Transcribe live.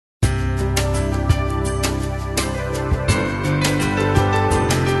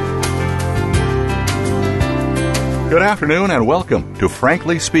Good afternoon and welcome to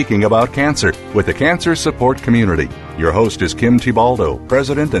Frankly Speaking About Cancer with the Cancer Support Community. Your host is Kim Thiboldeaux,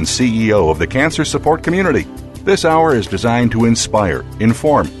 President and CEO of the Cancer Support Community. This hour is designed to inspire,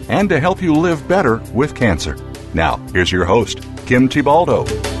 inform, and to help you live better with cancer. Now, here's your host, Kim Thiboldeaux.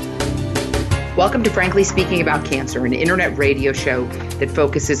 Welcome to Frankly Speaking About Cancer, an internet radio show that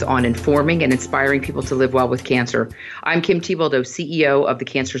focuses on informing and inspiring people to live well with cancer. I'm Kim Thiboldeaux, CEO of the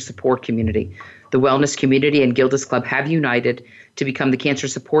Cancer Support Community. The wellness community and Gilda's Club have united to become the Cancer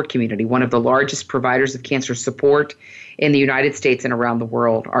Support Community, one of the largest providers of cancer support in the United States and around the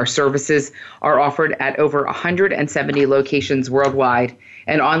world. Our services are offered at over 170 locations worldwide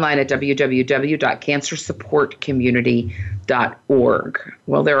and online at www.cancersupportcommunity.org.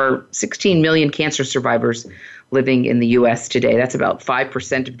 Well, there are 16 million cancer survivors living in the U.S. today. That's about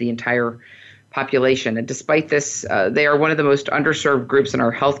 5% of the entire population. And despite this, they are one of the most underserved groups in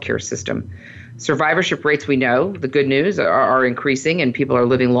our healthcare system. Survivorship rates, we know, the good news, are increasing and people are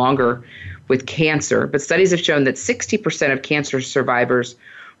living longer with cancer. But studies have shown that 60% of cancer survivors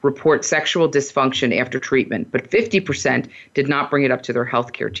report sexual dysfunction after treatment, but 50% did not bring it up to their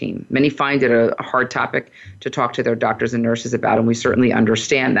healthcare team. Many find it a hard topic to talk to their doctors and nurses about, and we certainly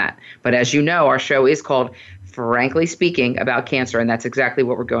understand that. But as you know, our show is called Frankly Speaking About Cancer, and that's exactly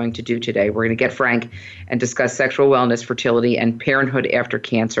what we're going to do today. We're going to get frank and discuss sexual wellness, fertility, and parenthood after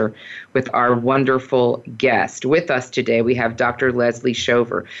cancer with our wonderful guest. With us today, we have Dr. Leslie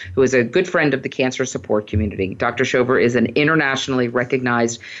Shover, who is a good friend of the Cancer Support Community. Dr. Shover is an internationally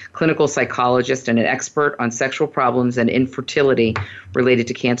recognized clinical psychologist and an expert on sexual problems and infertility related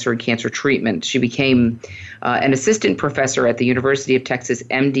to cancer and cancer treatment. She became an assistant professor at the University of Texas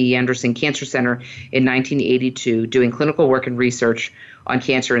MD Anderson Cancer Center in 1982, doing clinical work and research on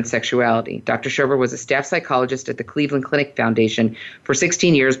cancer and sexuality. Dr. Shover was a staff psychologist at the Cleveland Clinic Foundation for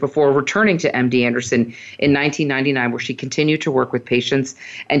 16 years before returning to MD Anderson in 1999, where she continued to work with patients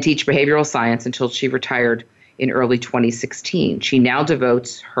and teach behavioral science until she retired in early 2016. She now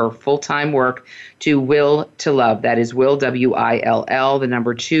devotes her full-time work to Will to Love. That is Will, W-I-L-L, the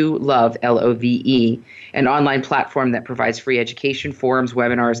number 2, Love, L-O-V-E, an online platform that provides free education, forums,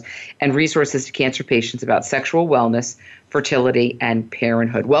 webinars, and resources to cancer patients about sexual wellness, fertility, and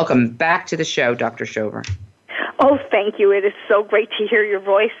parenthood. Welcome back to the show, Dr. Shover. Oh, thank you. It is so great to hear your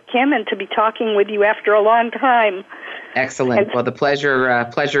voice, Kim, and to be talking with you after a long time. Excellent. Well, the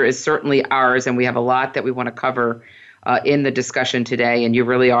pleasure is certainly ours, and we have a lot that we want to cover in the discussion today. And you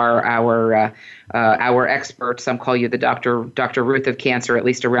really are our expert. Some call you the Dr. Ruth of cancer, at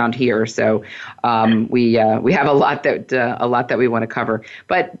least around here. So we have a lot that we want to cover.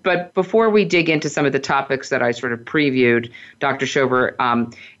 But before we dig into some of the topics that I sort of previewed, Dr. Shover,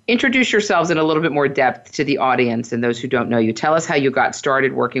 introduce yourselves in a little bit more depth to the audience and those who don't know you. Tell us how you got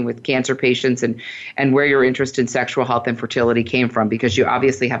started working with cancer patients and where your interest in sexual health and fertility came from, because you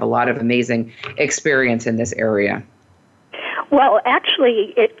obviously have a lot of amazing experience in this area. Well,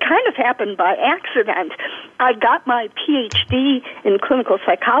 actually, it kind of happened by accident. I got my PhD in clinical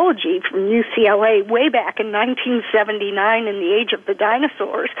psychology from UCLA way back in 1979 in the age of the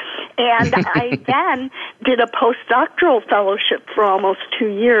dinosaurs. And I then did a postdoctoral fellowship for almost 2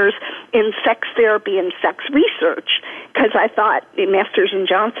 years in sex therapy and sex research, because I thought Masters and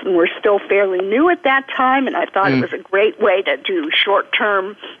Johnson were still fairly new at that time, and I thought it was a great way to do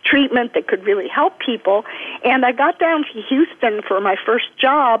short-term treatment that could really help people. And I got down to Houston for my first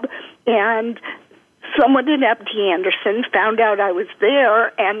job, and someone at MD Anderson found out I was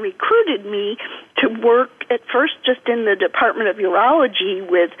there and recruited me to work at first just in the Department of Urology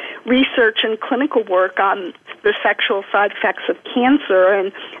with research and clinical work on the sexual side effects of cancer.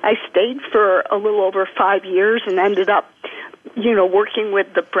 And I stayed for a little over 5 years and ended up working with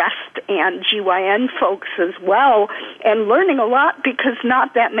the breast and GYN folks as well, and learning a lot, because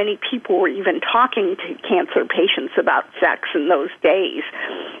not that many people were even talking to cancer patients about sex in those days.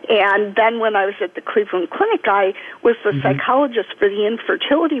 And then when I was at the Cleveland Clinic, I was the psychologist for the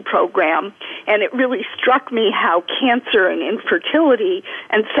infertility program, and it really struck me how cancer and infertility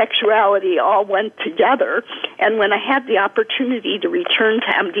and sexuality all went together. And when I had the opportunity to return to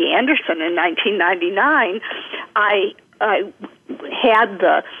MD Anderson in 1999, I had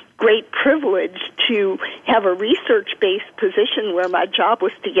the great privilege to have a research-based position where my job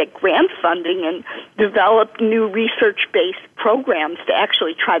was to get grant funding and develop new research-based programs to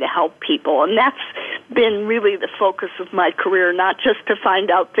actually try to help people. And that's been really the focus of my career, not just to find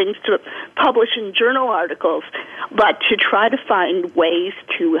out things to publish in journal articles, but to try to find ways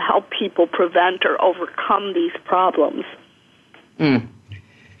to help people prevent or overcome these problems.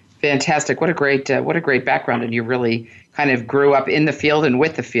 Fantastic. What a great background. And you really kind of grew up in the field and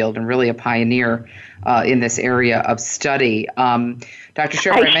with the field and really a pioneer in this area of study. Dr.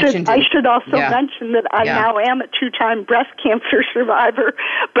 Schober, I should also mention that I now am a 2-time breast cancer survivor.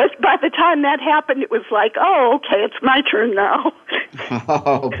 But by the time that happened, it was like, oh, okay, it's my turn now.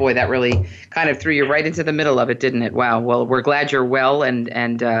 Oh, boy, that really kind of threw you right into the middle of it, didn't it? Wow. Well, we're glad you're well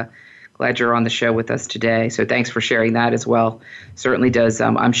and glad you're on the show with us today. So thanks for sharing that as well. Certainly does,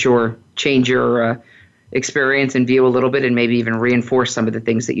 I'm sure, change your experience and view a little bit and maybe even reinforce some of the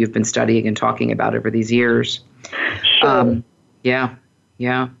things that you've been studying and talking about over these years. Sure. Yeah.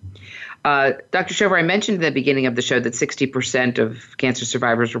 Dr. Schober, I mentioned at the beginning of the show that 60% of cancer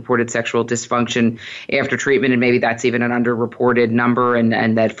survivors reported sexual dysfunction after treatment, and maybe that's even an underreported number,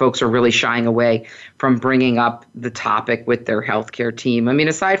 and that folks are really shying away from bringing up the topic with their healthcare team. I mean,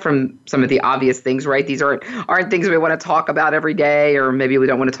 aside from some of the obvious things, right? These aren't things we want to talk about every day, or maybe we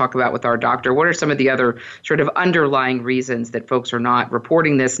don't want to talk about with our doctor. What are some of the other sort of underlying reasons that folks are not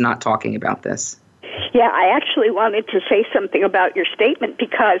reporting this, not talking about this? Yeah, I actually wanted to say something about your statement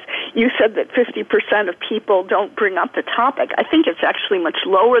because you said that 50% of people don't bring up the topic. I think it's actually much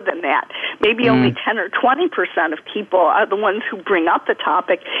lower than that. Maybe only 10 or 20% of people are the ones who bring up the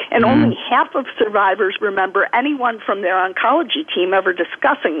topic, and only half of survivors remember anyone from their oncology team ever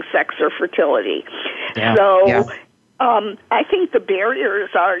discussing sex or fertility. I think the barriers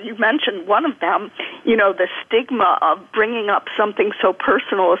are, you mentioned one of them, the stigma of bringing up something so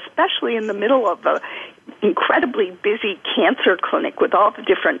personal, especially in the middle of a incredibly busy cancer clinic with all the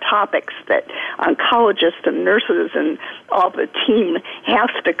different topics that oncologists and nurses and all the team has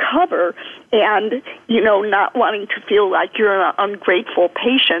to cover, and, not wanting to feel like you're an ungrateful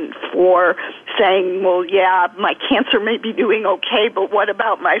patient for saying, well, yeah, my cancer may be doing okay, but what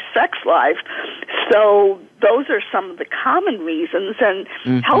about my sex life? So those are some of the common reasons, and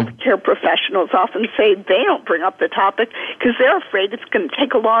healthcare professionals often say they don't bring up the topic because they're afraid it's going to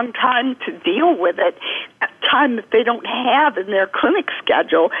take a long time to deal with it, time that they don't have in their clinic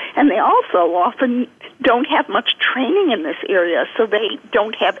schedule, and they also often don't have much training in this area, so they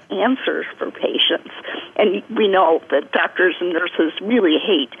don't have answers for patients. And we know that doctors and nurses really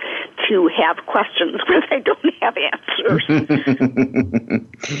hate to have questions where they don't have answers.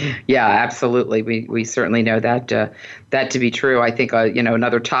 Yeah, absolutely. We certainly know that to be true. I think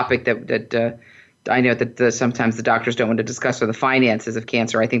another topic that I know that sometimes the doctors don't want to discuss are the finances of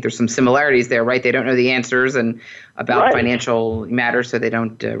cancer. I think there's some similarities there, right? They don't know the answers and about financial matters, so they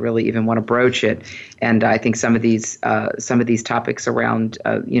don't really even want to broach it. And I think some of these topics around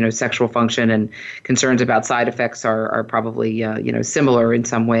sexual function and concerns about side effects are probably similar in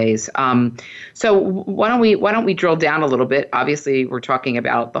some ways. So why don't we drill down a little bit? Obviously, we're talking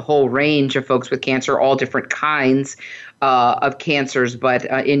about the whole range of folks with cancer, all different kinds of cancers, but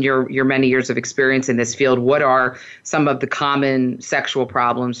in your many years of experience in this field, what are some of the common sexual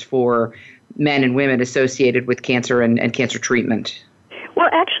problems for men and women associated with cancer and cancer treatment? Well,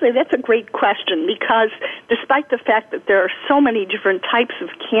 actually, that's a great question because despite the fact that there are so many different types of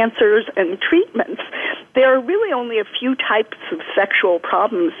cancers and treatments, there are really only a few types of sexual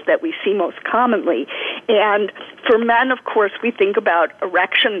problems that we see most commonly. And for men, of course, we think about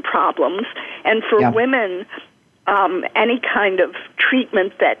erection problems, and for women, any kind of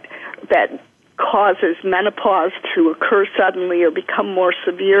treatment that causes menopause to occur suddenly or become more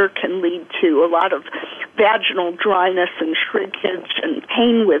severe can lead to a lot of vaginal dryness and shrinkage and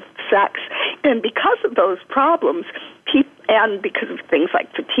pain with sex. And because of those problems, and because of things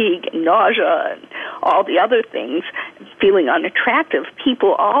like fatigue and nausea and all the other things, feeling unattractive,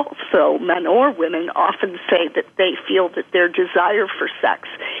 people also, men or women, often say that they feel that their desire for sex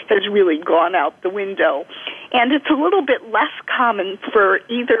has really gone out the window. And it's a little bit less common for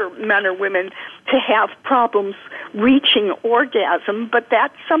either men or women to have problems reaching orgasm, but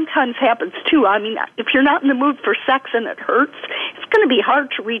that sometimes happens too. I mean, if you're not in the mood for sex and it hurts, it's going to be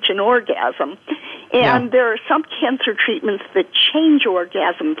hard to reach an orgasm. And there are some cancer treatments that change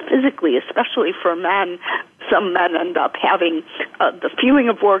orgasm physically, especially for men. Some men end up having the feeling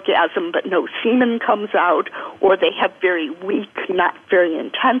of orgasm, but no semen comes out, or they have very weak, not very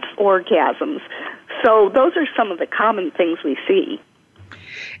intense orgasms. So those are some of the common things we see.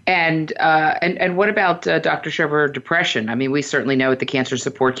 And what about, Dr. Schober, depression? I mean, we certainly know at the cancer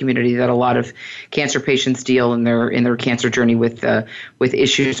support community that a lot of cancer patients deal in their cancer journey with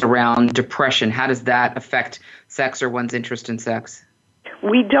issues around depression. How does that affect sex or one's interest in sex?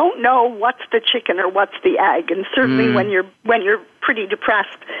 we don't know what's the chicken or what's the egg. And certainly when you're pretty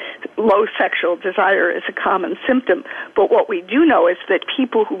depressed, low sexual desire is a common symptom. But what we do know is that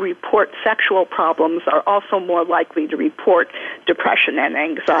people who report sexual problems are also more likely to report depression and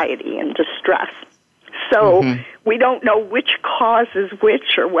anxiety and distress. So we don't know which causes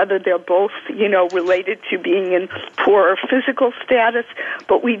which, or whether they're both, related to being in poorer physical status,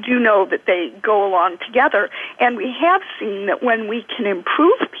 but we do know that they go along together. And we have seen that when we can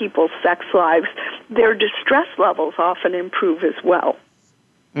improve people's sex lives, their distress levels often improve as well.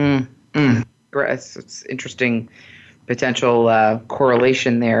 It's interesting potential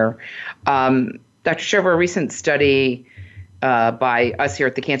correlation there. Dr. Shover, a recent study by us here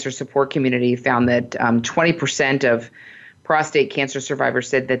at the Cancer Support Community found that 20% of prostate cancer survivors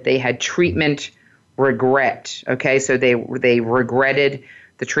said that they had treatment regret. Okay, so they regretted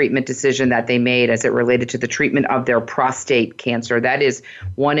the treatment decision that they made as it related to the treatment of their prostate cancer. That is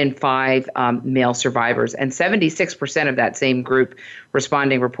 1 in 5 male survivors, and 76% of that same group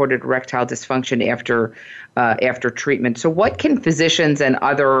responding reported erectile dysfunction after treatment. So, what can physicians and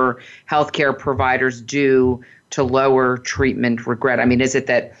other healthcare providers do to lower treatment regret? I mean, is it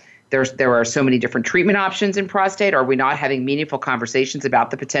that there are so many different treatment options in prostate? Are we not having meaningful conversations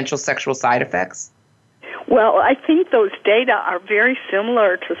about the potential sexual side effects? Well, I think those data are very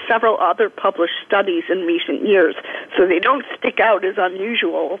similar to several other published studies in recent years, so they don't stick out as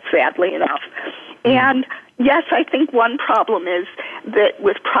unusual, sadly enough. And yes, I think one problem is that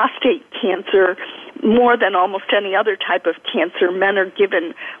with prostate cancer, more than almost any other type of cancer, men are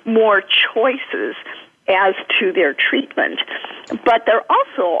given more choices as to their treatment. But they're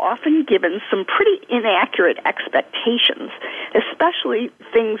also often given some pretty inaccurate expectations, especially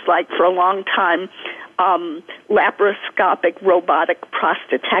things like, for a long time, laparoscopic robotic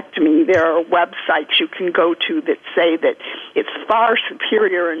prostatectomy. There are websites you can go to that say that it's far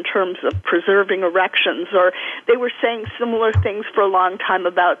superior in terms of preserving erections, or they were saying similar things for a long time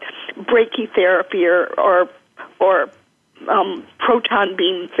about brachytherapy or proton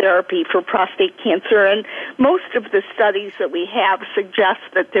beam therapy for prostate cancer. And most of the studies that we have suggest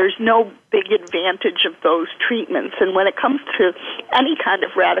that there's no big advantage of those treatments. And when it comes to any kind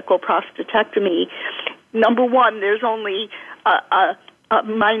of radical prostatectomy, number one, there's only a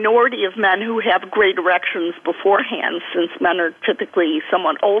minority of men who have great erections beforehand, since men are typically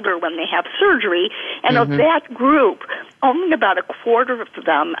somewhat older when they have surgery. And of that group, only about a quarter of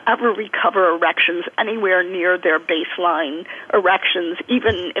them ever recover erections anywhere near their baseline erections,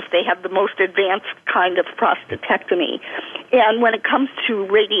 even if they have the most advanced kind of prostatectomy. And when it comes to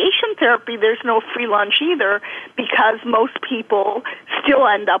radiation therapy, there's no free lunch either, because most people still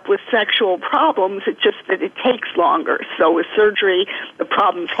end up with sexual problems. It's just that it takes longer. So with surgery, the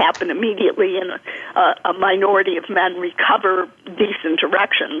problems happen immediately, and a minority of men recover decent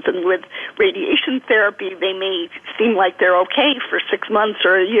erections. And with radiation therapy, they may seem like they're okay for 6 months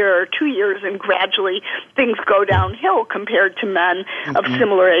or a year or 2 years, and gradually things go downhill compared to men of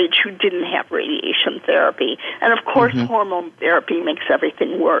similar age who didn't have radiation therapy. And of course, hormone therapy makes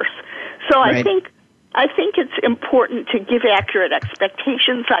everything worse. So I think it's important to give accurate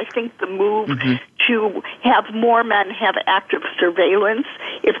expectations. I think the move to have more men have active surveillance,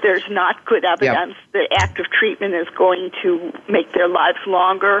 if there's not good evidence that active treatment is going to make their lives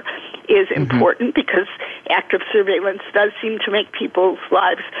longer, is important, because active surveillance does seem to make people's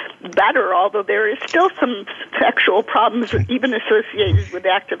lives better, although there is still some sexual problems even associated with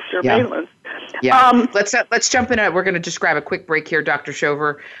active surveillance. Let's jump in. We're going to just grab a quick break here, Dr.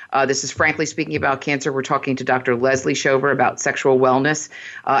 Shover. This is Frankly Speaking About Cancer. We're talking to Dr. Leslie Shover about sexual wellness,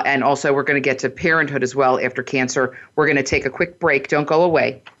 and also we're going to get to parenthood as well after cancer. We're going to take a quick break. Don't go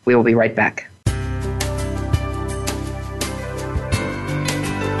away. We will be right back.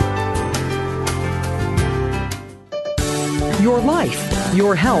 Your life,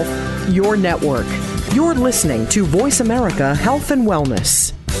 your health, your network. You're listening to Voice America Health and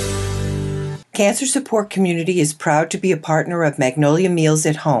Wellness. Cancer Support Community is proud to be a partner of Magnolia Meals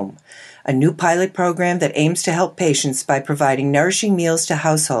at Home, a new pilot program that aims to help patients by providing nourishing meals to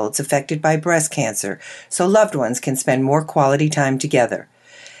households affected by breast cancer so loved ones can spend more quality time together.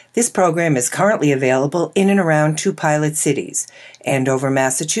 This program is currently available in and around 2 pilot cities, Andover,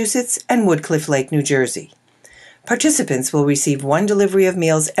 Massachusetts, and Woodcliff Lake, New Jersey. Participants will receive 1 delivery of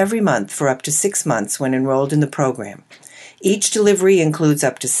meals every month for up to 6 months when enrolled in the program. Each delivery includes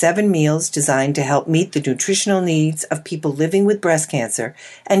up to 7 meals designed to help meet the nutritional needs of people living with breast cancer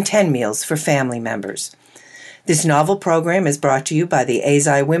and 10 meals for family members. This novel program is brought to you by the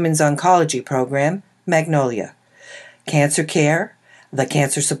AZI Women's Oncology Program, Magnolia, Cancer Care, the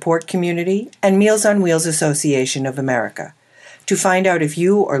Cancer Support Community, and Meals on Wheels Association of America. To find out if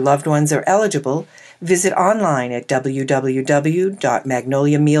you or loved ones are eligible, visit online at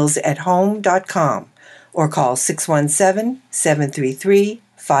www.magnoliamealsathome.com or call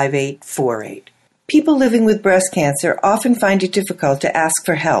 617-733-5848. People living with breast cancer often find it difficult to ask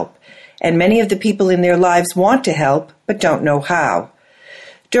for help, and many of the people in their lives want to help but don't know how.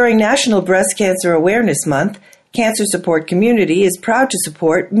 During National Breast Cancer Awareness Month, Cancer Support Community is proud to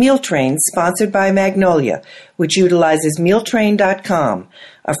support Meal Train sponsored by Magnolia, which utilizes mealtrain.com,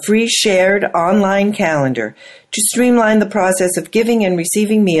 a free shared online calendar to streamline the process of giving and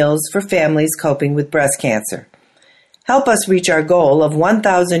receiving meals for families coping with breast cancer. Help us reach our goal of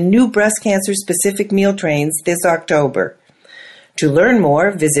 1,000 new breast cancer-specific meal trains this October. To learn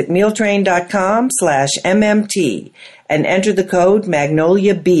more, visit mealtrain.com/MMT and enter the code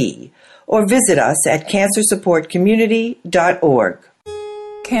MagnoliaB, or visit us at cancersupportcommunity.org.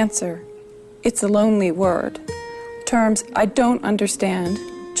 Cancer. It's a lonely word. Terms I don't understand.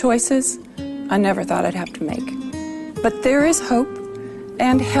 Choices I never thought I'd have to make. But there is hope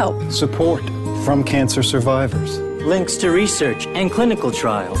and help. Support from cancer survivors. Links to research and clinical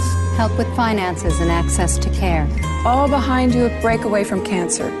trials. Help with finances and access to care. All behind you at Breakaway from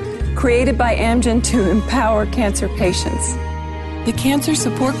Cancer. Created by Amgen to empower cancer patients. The Cancer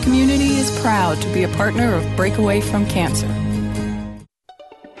Support Community is proud to be a partner of Breakaway from Cancer.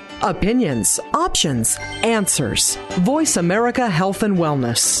 Opinions, options, answers. Voice America Health and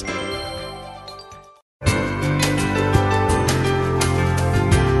Wellness.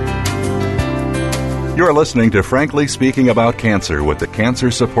 You're listening to Frankly Speaking About Cancer with the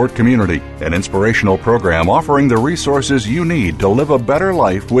Cancer Support Community, an inspirational program offering the resources you need to live a better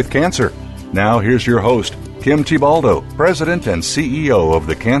life with cancer. Now here's your host, Kim Thiboldeaux, President and CEO of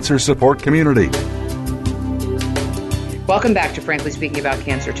the Cancer Support Community. Welcome back to Frankly Speaking About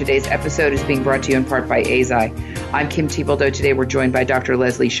Cancer. Today's episode is being brought to you in part by AZI. I'm Kim Thiboldeaux. Today we're joined by Dr.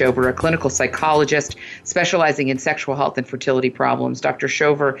 Leslie Shover, a clinical psychologist specializing in sexual health and fertility problems. Dr.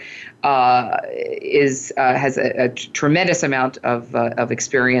 Shover has a tremendous amount of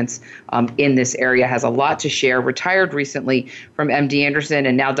experience in this area, has a lot to share, retired recently from MD Anderson,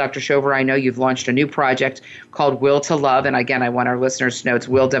 and now, Dr. Shover, I know you've launched a new project called Will to Love, and again, I want our listeners to know it's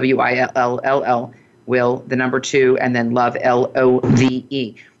Will, W-I-L-L, Will, the number 2, and then Love,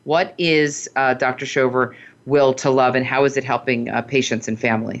 L-O-V-E. What is, Dr. Shover, Will to Love, and how is it helping patients and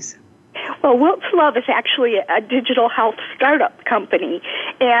families? Well, Will to Love is actually a digital health startup company.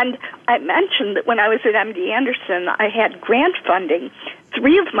 And I mentioned that when I was at MD Anderson, I had grant funding.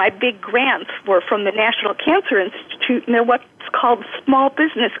 3 of my big grants were from the National Cancer Institute, and they're what's called small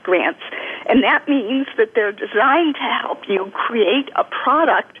business grants. And that means that they're designed to help you create a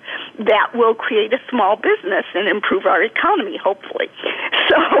product that will create a small business and improve our economy, hopefully.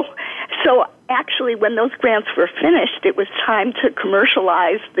 So actually, when those grants were finished, it was time to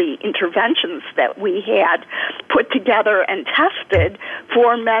commercialize the interventions that we had put together and tested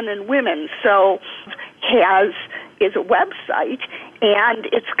for men and women. So is a website, and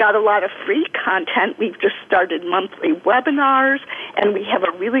it's got a lot of free content. We've just started monthly webinars, and we have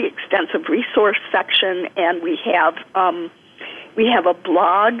a really extensive resource section, and we have a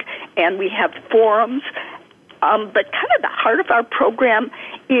blog, and we have forums. But kind of the heart of our program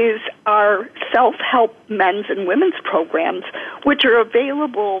is our self-help men's and women's programs, which are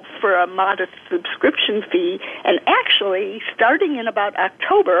available for a modest subscription fee. And actually, starting in about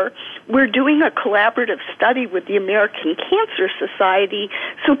October, we're doing a collaborative study with the American Cancer Society,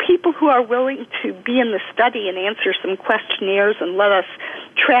 so people who are willing to be in the study and answer some questionnaires and let us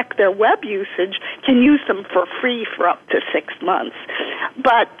track their web usage can use them for free for up to 6 months.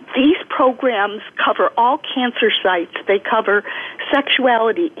 But these programs cover all cancer sites. They cover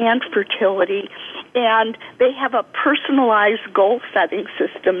sexuality and fertility, and they have a personalized goal-setting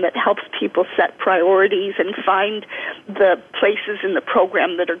system that helps people set priorities and find the places in the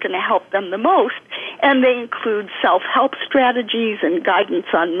program that are going to help them the most. And they include self-help strategies and guidance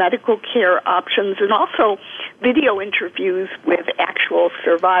on medical care options, and also video interviews with actual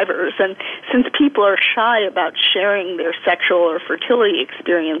survivors. And since people are shy about sharing their sexual or fertility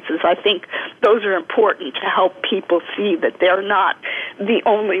experiences, I think those are important to help people see that they're not the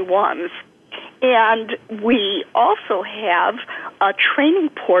only ones. And we also have a training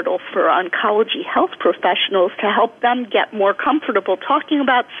portal for oncology health professionals to help them get more comfortable talking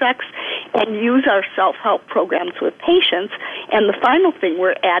about sex and use our self-help programs with patients. And the final thing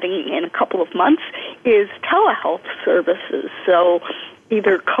we're adding in a couple of months is telehealth services. So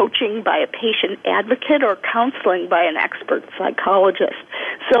either coaching by a patient advocate or counseling by an expert psychologist.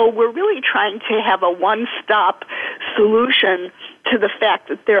 So we're really trying to have a one-stop solution to the fact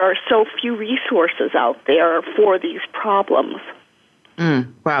that there are so few resources out there for these problems.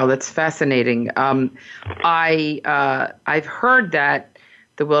 Wow, that's fascinating. I've heard that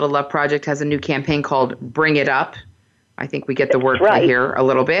the Will to Love Project has a new campaign called Bring It Up. I think we get the wordplay here a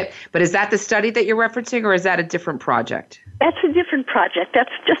little bit. But is that the study that you're referencing, or is that a different project? That's a different project. That's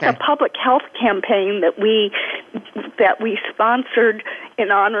just a public health campaign that we sponsored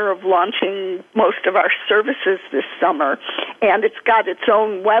in honor of launching most of our services this summer. And it's got its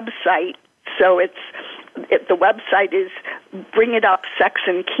own website. So the website is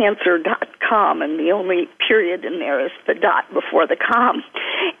bringitupsexandcancer.com, and the only period in there is the dot before the com.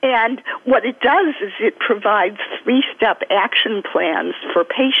 And what it does is it provides 3-step action plans for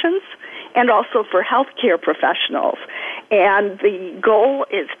patients and also for healthcare professionals. And the goal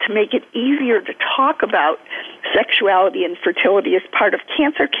is to make it easier to talk about sexuality and fertility as part of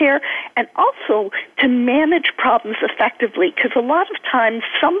cancer care, and also to manage problems effectively, because a lot of times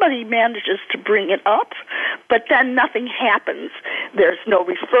somebody manages to bring it up, but then nothing happens. There's no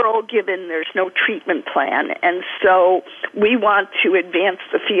referral given, there's no treatment plan, and so we want to advance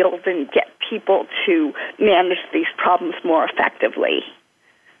the field and get people to manage these problems more effectively.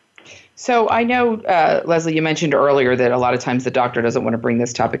 So I know, Leslie, you mentioned earlier that a lot of times the doctor doesn't want to bring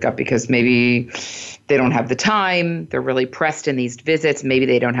this topic up because maybe they don't have the time, they're really pressed in these visits, maybe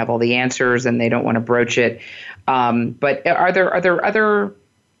they don't have all the answers and they don't want to broach it. But are there other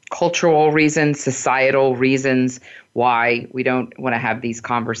cultural reasons, societal reasons why we don't want to have these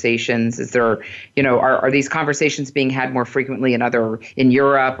conversations? Is there, are these conversations being had more frequently in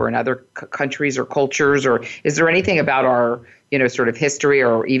Europe or in other countries or cultures? Or is there anything about our, sort of history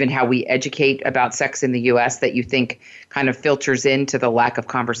or even how we educate about sex in the U.S. that you think kind of filters into the lack of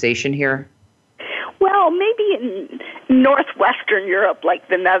conversation here? Well, maybe in northwestern Europe, like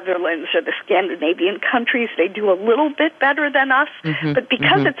the Netherlands or the Scandinavian countries, they do a little bit better than us. But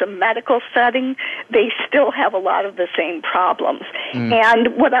because it's a medical setting, they still have a lot of the same problems.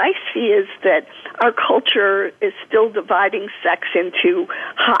 And what I see is that our culture is still dividing sex into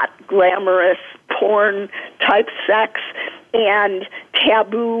hot, glamorous, porn-type sex and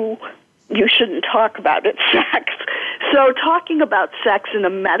taboo, you shouldn't talk about it, sex. So talking about sex in a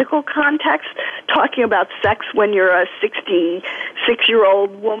medical context, talking about sex when you're a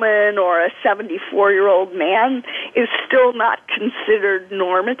 66-year-old woman or a 74-year-old man is still not considered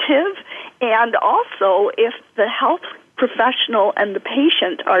normative. And also, if the health professional and the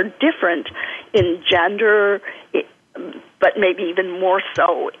patient are different in gender, but maybe even more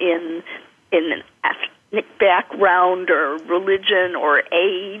so in an ethnic background or religion or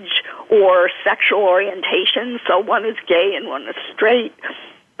age or sexual orientation, so one is gay and one is straight,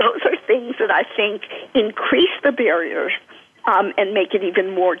 those are things that I think increase the barriers and make it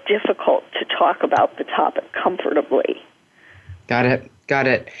even more difficult to talk about the topic comfortably. Got it.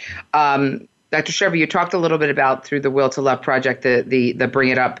 Dr. Shriver, you talked a little bit about, through the Will to Love Project, the Bring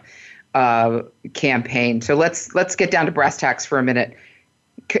It Up campaign. So let's get down to brass tacks for a minute.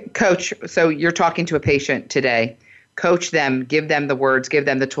 Coach, so you're talking to a patient today. Coach them, give them the words, give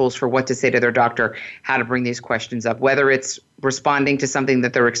them the tools for what to say to their doctor, how to bring these questions up, whether it's responding to something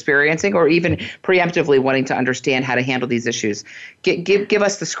that they're experiencing or even preemptively wanting to understand how to handle these issues. Give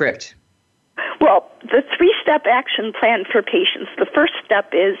us the script. Well, the 3-step action plan for patients, the first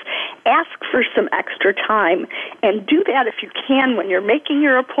step is ask for some extra time, and do that if you can when you're making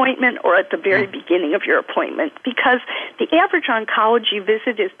your appointment or at the very beginning of your appointment, because the average oncology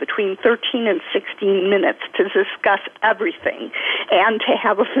visit is between 13 and 16 minutes to discuss everything and to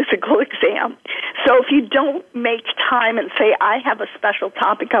have a physical exam. So if you don't make time and say, I have a special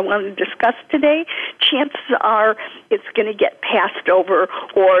topic I want to discuss today, chances are it's going to get passed over,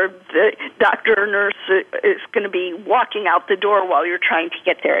 or the doctor or nurse is going to be walking out the door while you're trying to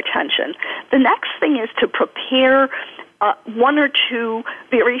get their attention. The next thing is to prepare one or two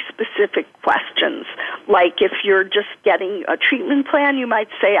very specific questions. Like if you're just getting a treatment plan, you might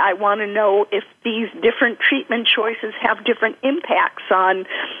say, I want to know if these different treatment choices have different impacts on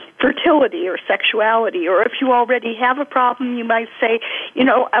fertility or sexuality. Or if you already have a problem, you might say,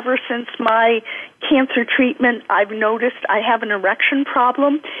 ever since my cancer treatment, I've noticed I have an erection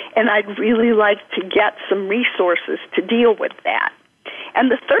problem, and I'd really like to get some resources to deal with that. And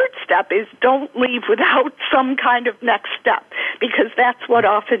the third step is don't leave without some kind of next step, because that's what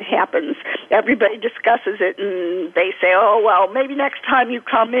often happens. Everybody discusses it and they say, oh, well, maybe next time you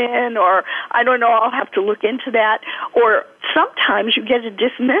come in, or I don't know, I'll have to look into that. Or sometimes you get a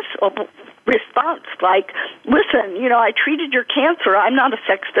dismissal response like, listen, I treated your cancer. I'm not a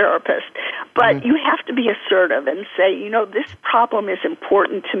sex therapist. But you have to be assertive and say, this problem is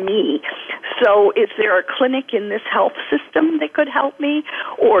important to me. So is there a clinic in this health system that could help me?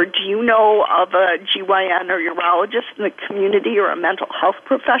 Or do you know of a GYN or urologist in the community or a mental health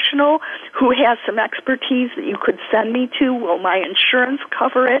professional who has some expertise that you could send me to? Will my insurance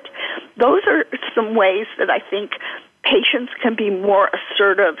cover it? Those are some ways that I think patients can be more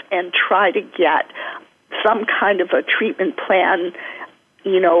assertive and try to get some kind of a treatment plan,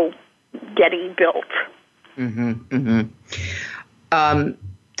 getting built.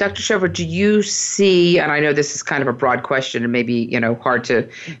 Dr. Shover, do you see, and I know this is kind of a broad question and maybe, hard to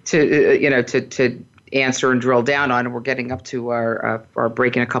answer and drill down on, and we're getting up to our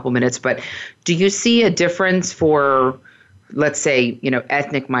break in a couple minutes, but do you see a difference for, let's say,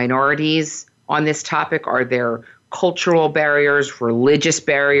 ethnic minorities on this topic? Are there cultural barriers, religious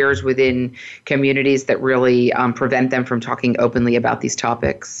barriers within communities that really prevent them from talking openly about these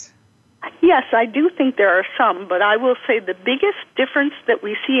topics? Yes, I do think there are some, but I will say the biggest difference that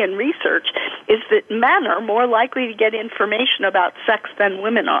we see in research is that men are more likely to get information about sex than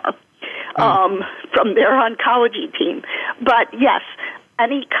women are from their oncology team. But yes,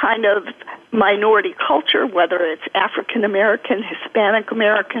 any kind of minority culture, whether it's African American, Hispanic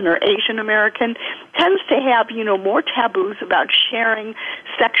American, or Asian American, tends to have, more taboos about sharing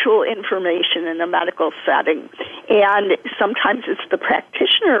sexual information in a medical setting. And sometimes it's the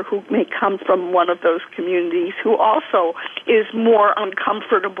practitioner who may come from one of those communities who also is more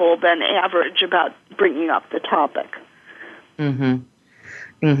uncomfortable than average about bringing up the topic.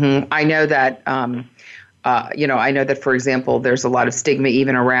 I know that, for example, there's a lot of stigma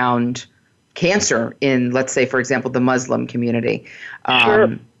even around cancer in, let's say, for example, the Muslim community.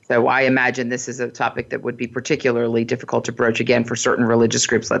 Sure. So I imagine this is a topic that would be particularly difficult to broach, again, for certain religious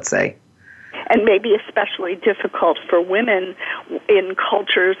groups, let's say. And maybe especially difficult for women in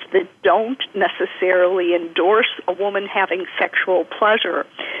cultures that don't necessarily endorse a woman having sexual pleasure.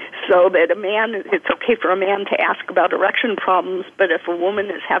 So that it's okay for a man to ask about erection problems, but if a woman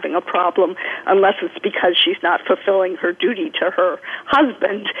is having a problem, unless it's because she's not fulfilling her duty to her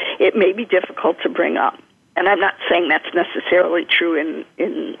husband, it may be difficult to bring up. And I'm not saying that's necessarily true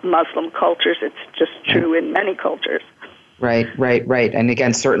in Muslim cultures. It's just true in many cultures. Right. And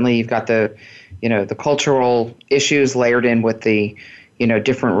again, certainly you've got the cultural issues layered in with the,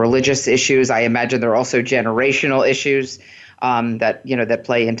 different religious issues. I imagine there are also generational issues that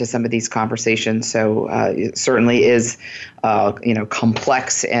play into some of these conversations. So it certainly is,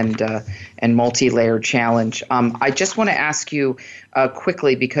 complex and multi-layered challenge. I just want to ask you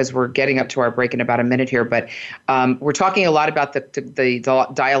quickly, because we're getting up to our break in about a minute here, but we're talking a lot about the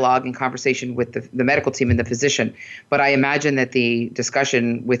dialogue and conversation with the medical team and the physician. But I imagine that the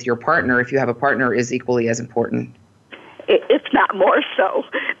discussion with your partner, if you have a partner, is equally as important. If not more so,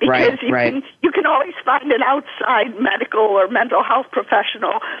 because you can always find an outside medical or mental health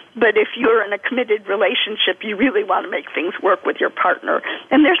professional, but if you're in a committed relationship, you really want to make things work with your partner.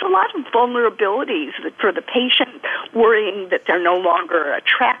 And there's a lot of vulnerabilities for the patient, worrying that they're no longer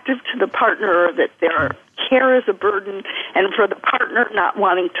attractive to the partner, or that their care is a burden, and for the partner not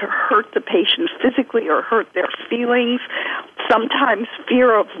wanting to hurt the patient physically or hurt their feelings. Sometimes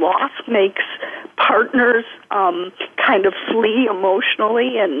fear of loss makes partners kind of flee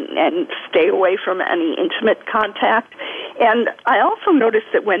emotionally and stay away from any intimate contact. And I also noticed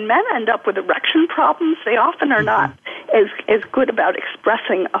that when men end up with erection problems, they often are not as good about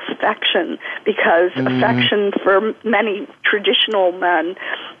expressing affection, because affection for many traditional men,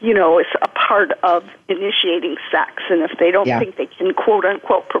 is a part of initiating sex. And if they don't think they can, quote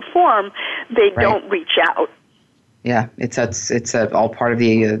unquote, perform, they don't reach out. Yeah, it's all part of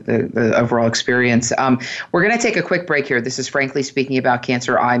the overall experience. We're going to take a quick break here. This is Frankly Speaking About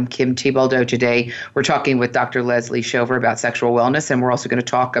Cancer. I'm Kim Thiboldeaux. Today, we're talking with Dr. Leslie Shover about sexual wellness, and we're also going to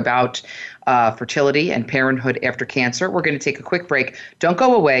talk about fertility and parenthood after cancer. We're going to take a quick break. Don't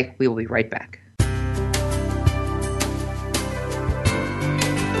go away. We will be right back.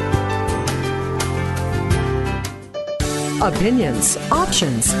 Opinions,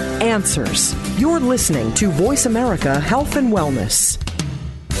 options, answers. You're listening to Voice America Health and Wellness.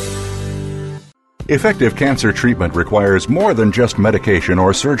 Effective cancer treatment requires more than just medication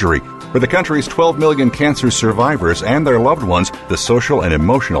or surgery. For the country's 12 million cancer survivors and their loved ones, the social and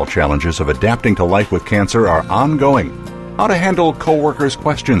emotional challenges of adapting to life with cancer are ongoing. How to handle coworkers'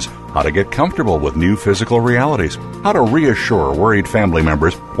 questions, how to get comfortable with new physical realities, how to reassure worried family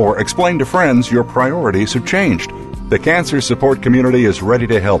members, or explain to friends your priorities have changed. The Cancer Support Community is ready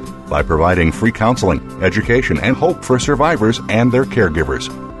to help by providing free counseling, education, and hope for survivors and their caregivers.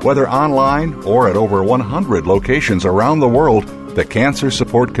 Whether online or at over 100 locations around the world, The Cancer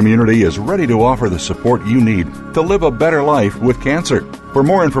Support Community is ready to offer the support you need to live a better life with cancer. For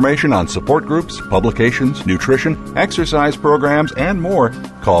more information on support groups, publications, nutrition, exercise programs, and more,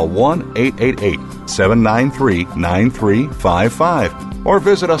 call 1-888-793-9355 or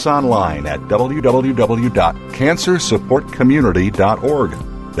visit us online at www.cancersupportcommunity.org.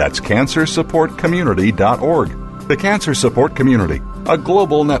 That's cancersupportcommunity.org. The Cancer Support Community, a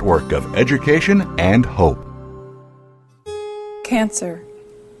global network of education and hope. Cancer.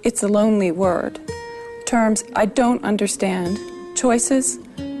 It's a lonely word. Terms I don't understand. Choices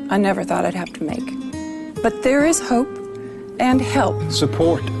I never thought I'd have to make. But there is hope and help.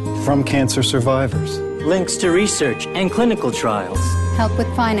 Support from cancer survivors. Links to research and clinical trials. Help with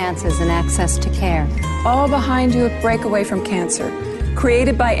finances and access to care. All behind you at Breakaway from Cancer.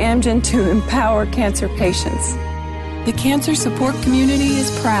 Created by Amgen to empower cancer patients. The Cancer Support Community is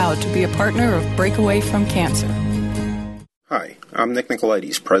proud to be a partner of Breakaway from Cancer. Hi, I'm Nick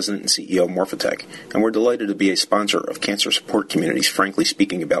Nicolaides, President and CEO of Morphotek, and we're delighted to be a sponsor of Cancer Support Community's Frankly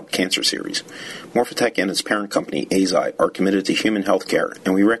Speaking About Cancer series. Morphotek and its parent company, Eisai, are committed to human health care,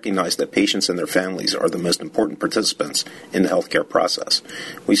 and we recognize that patients and their families are the most important participants in the healthcare process.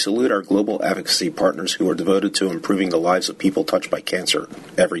 We salute our global advocacy partners who are devoted to improving the lives of people touched by cancer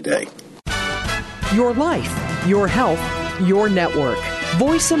every day. Your life, your health, your network.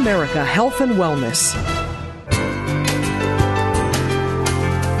 Voice America Health and Wellness.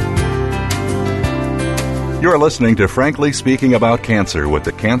 You're listening to Frankly Speaking About Cancer with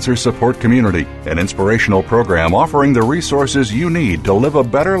the Cancer Support Community, an inspirational program offering the resources you need to live a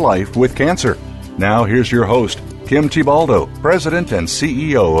better life with cancer. Now here's your host, Kim Thiboldeaux, President and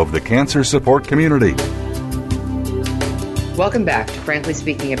CEO of the Cancer Support Community. Welcome back to Frankly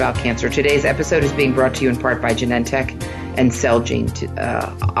Speaking About Cancer. Today's episode is being brought to you in part by Genentech and Celgene.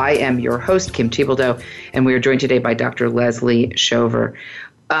 I am your host, Kim Thiboldeaux, and we are joined today by Dr. Leslie Shover.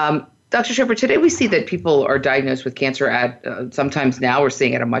 Dr. Shover, today we see that people are diagnosed with cancer at sometimes now we're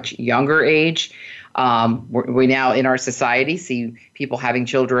seeing at a much younger age. We now in our society see people having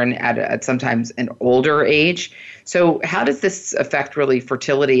children at sometimes an older age. So how does this affect really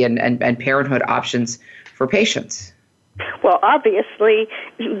fertility and parenthood options for patients? Well, obviously,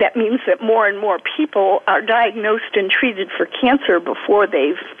 that means that more and more people are diagnosed and treated for cancer before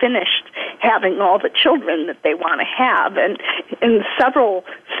they've finished having all the children that they want to have. And in several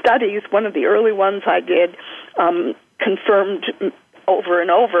studies, one of the early ones I did confirmed over and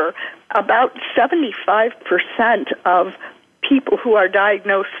over, about 75% of people who are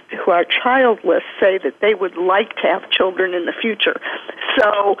diagnosed, who are childless, say that they would like to have children in the future.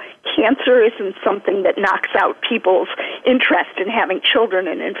 So cancer isn't something that knocks out people's interest in having children.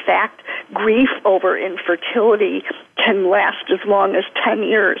 And in fact, grief over infertility can last as long as 10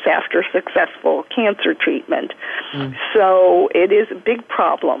 years after successful cancer treatment. So it is a big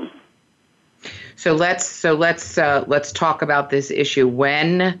problem. So let's talk about this issue.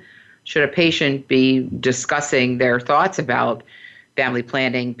 When should a patient be discussing their thoughts about family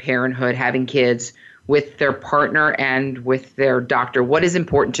planning, parenthood, having kids with their partner and with their doctor? What is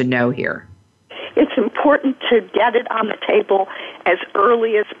important to know here? It's important to get it on the table as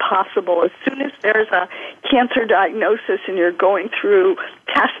early as possible. As soon as there's a cancer diagnosis and you're going through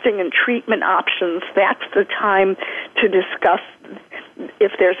testing and treatment options, that's the time to discuss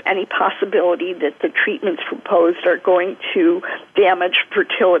if there's any possibility that the treatments proposed are going to damage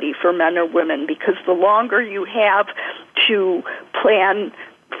fertility for men or women, because the longer you have to plan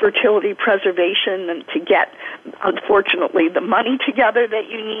fertility preservation and to get, unfortunately, the money together that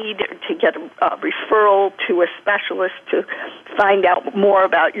you need, to get a referral to a specialist to find out more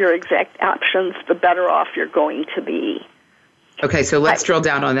about your exact options, the better off you're going to be. Okay, so let's drill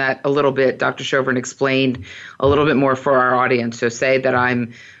down on that a little bit, Dr. Shover, and explain a little bit more for our audience. So say that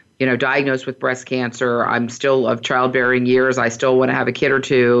I'm, diagnosed with breast cancer. I'm still of childbearing years. I still want to have a kid or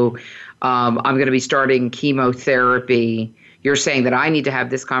two. I'm going to be starting chemotherapy. You're saying that I need to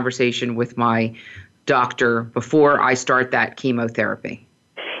have this conversation with my doctor before I start that chemotherapy.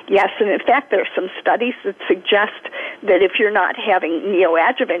 Yes, and in fact, there are some studies that suggest that if you're not having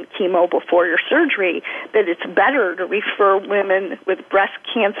neoadjuvant chemo before your surgery, that it's better to refer women with breast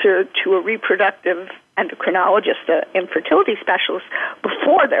cancer to a reproductive endocrinologist, an infertility specialist,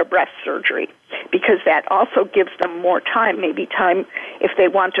 before their breast surgery, because that also gives them more time, maybe time if they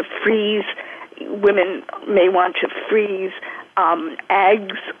want to freeze. Women may want to freeze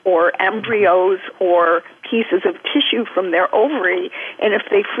eggs or embryos or pieces of tissue from their ovary. And if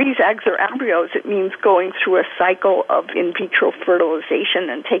they freeze eggs or embryos, it means going through a cycle of in vitro fertilization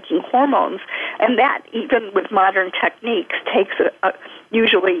and taking hormones. And that, even with modern techniques, takes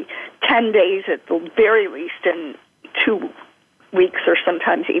usually 10 days at the very least and 2 weeks or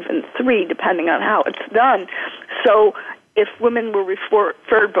sometimes even 3, depending on how it's done. So if women were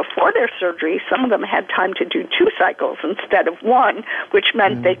referred before their surgery, some of them had time to do 2 cycles instead of 1, which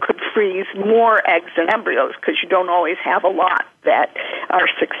meant they could freeze more eggs and embryos because you don't always have a lot that are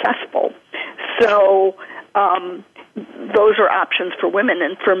successful. So those are options for women.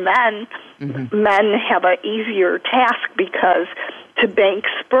 And for men, men have an easier task because to bank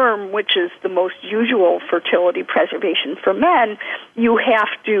sperm, which is the most usual fertility preservation for men, you have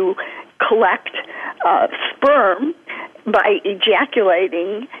to collect sperm by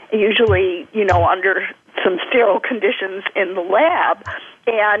ejaculating, usually, under some sterile conditions in the lab.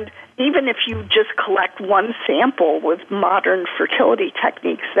 And even if you just collect 1 sample with modern fertility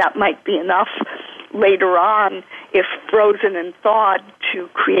techniques, that might be enough later on, if frozen and thawed, to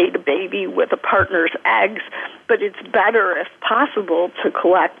create a baby with a partner's eggs. But it's better, if possible, to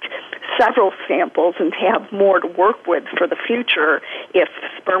collect several samples and to have more to work with for the future if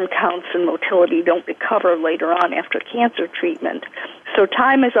sperm counts and motility don't recover later on after cancer treatment. So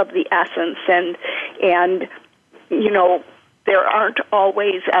time is of the essence, and there aren't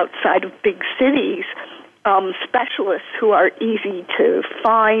always, outside of big cities, specialists who are easy to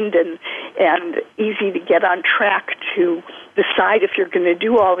find and easy to get on track to decide if you're going to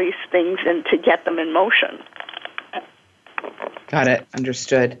do all these things and to get them in motion. Got it.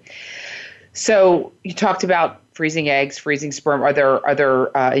 Understood. So you talked about freezing eggs, freezing sperm. Are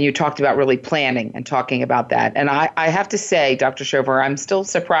there and you talked about really planning and talking about that. And I have to say, Dr. Shover, I'm still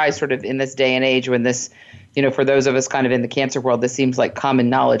surprised sort of in this day and age when this, for those of us kind of in the cancer world, this seems like common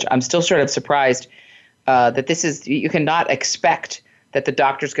knowledge. I'm still sort of surprised that this is, you cannot expect that the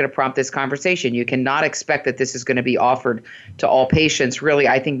doctor's going to prompt this conversation. You cannot expect that this is going to be offered to all patients. Really,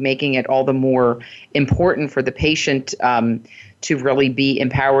 I think making it all the more important for the patient to really be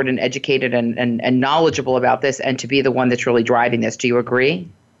empowered and educated and knowledgeable about this and to be the one that's really driving this. Do you agree?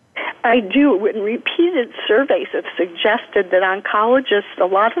 I do. And repeated surveys have suggested that oncologists, a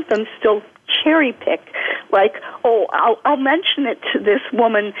lot of them still cherry pick, like, I'll mention it to this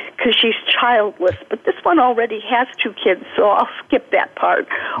woman because she's childless, but this one already has 2 kids, so I'll skip that part.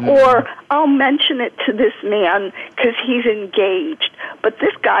 Or I'll mention it to this man because he's engaged, but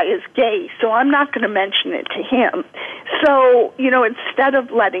this guy is gay, so I'm not going to mention it to him. So, instead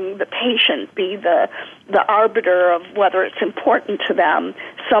of letting the patient be the arbiter of whether it's important to them,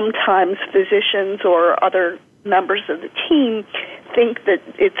 sometimes physicians or other members of the team think that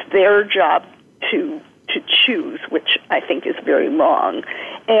it's their job to choose, which I think is very wrong.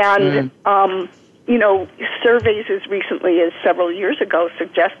 And, surveys as recently as several years ago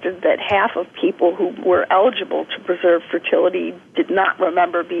suggested that half of people who were eligible to preserve fertility did not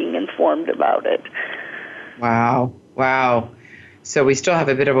remember being informed about it. Wow. So we still have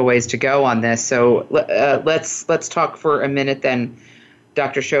a bit of a ways to go on this. So let's talk for a minute then,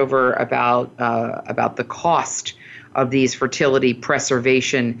 Dr. Shover, about the cost of these fertility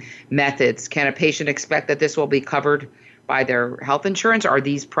preservation methods. Can a patient expect that this will be covered by their health insurance? Are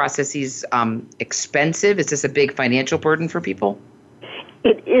these processes expensive? Is this a big financial burden for people?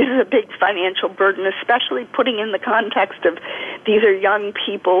 It is a big financial burden, especially putting in the context of these are young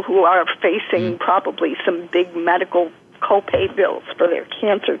people who are facing probably some big medical copay bills for their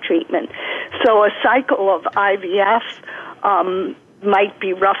cancer treatment. So a cycle of IVF might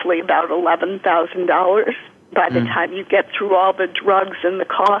be roughly about $11,000 by the time you get through all the drugs and the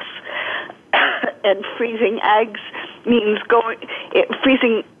costs. And freezing eggs means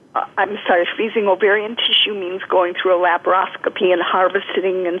freezing ovarian tissue means going through a laparoscopy and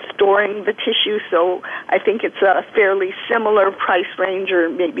harvesting and storing the tissue. So I think it's a fairly similar price range, or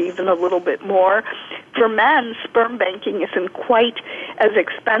maybe even a little bit more. For men, sperm banking isn't quite as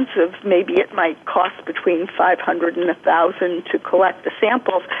expensive. Maybe it might cost between $500 and $1,000 to collect the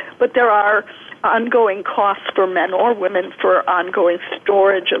samples, but there are ongoing costs for men or women for ongoing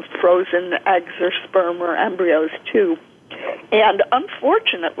storage of frozen eggs or sperm or embryos too. And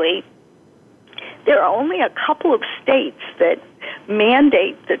unfortunately, there are only a couple of states that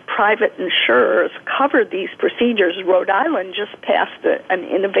mandate that private insurers cover these procedures. Rhode Island just passed an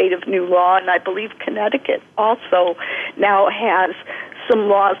innovative new law, and I believe Connecticut also now has some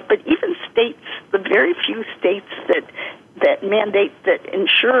laws. But even states, the very few states that mandate that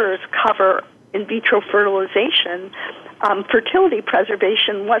insurers cover in vitro fertilization, fertility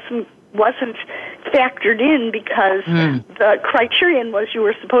preservation wasn't factored in because the criterion was you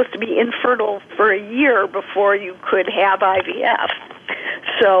were supposed to be infertile for a year before you could have IVF.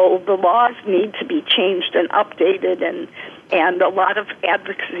 So the laws need to be changed and updated, and a lot of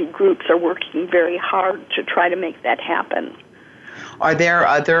advocacy groups are working very hard to try to make that happen. Are there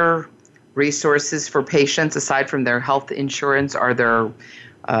other resources for patients aside from their health insurance? Are there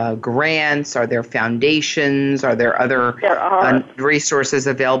grants? Are there foundations? Are there other resources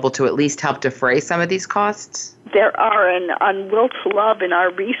available to at least help defray some of these costs? There are, and on Will to Love in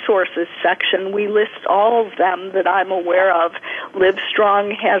our resources section, we list all of them that I'm aware of.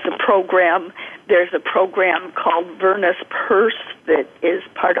 Livestrong has a program. There's a program called Vernus Purse that is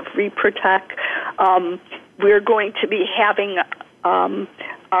part of ReProtect. We're going to be having our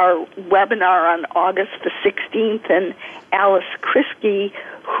webinar on August the 16th, and Alice Kriske,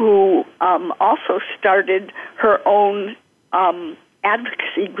 who also started her own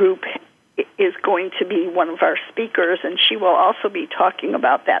advocacy group, is going to be one of our speakers, and she will also be talking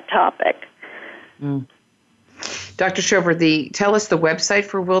about that topic. Dr. Schober, tell us the website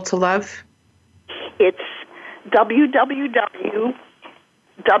for Will to Love. It's www.WILL,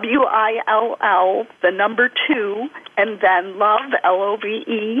 the number 2, and then love,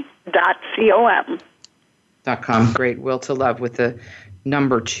 LOVE.com. Great. Will to Love with the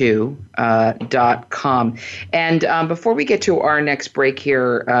number 2, .com. And before we get to our next break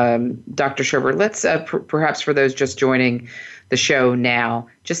here, Dr. Schober, let's perhaps for those just joining the show now,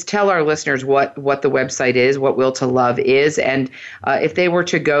 just tell our listeners what the website is, what Will to Love is, and if they were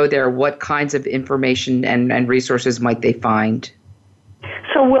to go there, what kinds of information and resources might they find?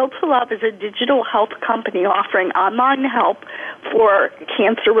 So Will to Love is a digital health company offering online help for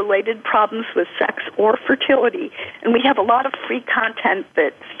cancer-related problems with sex or fertility. And we have a lot of free content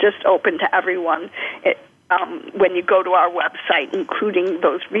that's just open to everyone when you go to our website, including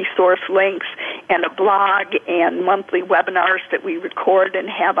those resource links and a blog and monthly webinars that we record and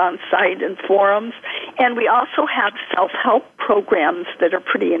have on site and forums. And we also have self-help programs that are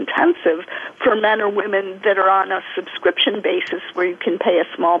pretty intensive for men or women that are on a subscription basis where you can pay a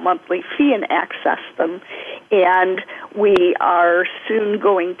small monthly fee and access them. And we are soon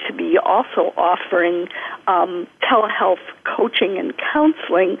going to be also offering telehealth coaching and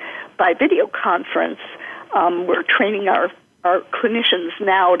counseling by video conference. We're training our clinicians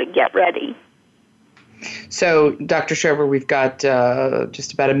now to get ready. So, Dr. Schober, we've got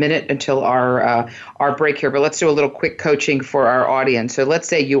just about a minute until our break here, but let's do a little quick coaching for our audience. So let's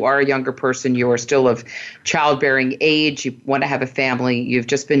say you are a younger person, you are still of childbearing age, you want to have a family, you've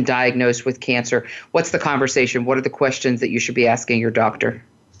just been diagnosed with cancer. What's the conversation? What are the questions that you should be asking your doctor?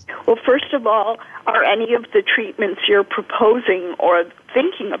 Well, first of all, are any of the treatments you're proposing or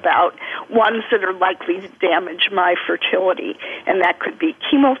thinking about ones that are likely to damage my fertility? And that could be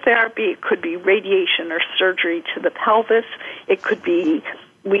chemotherapy, it could be radiation or surgery to the pelvis, it could be,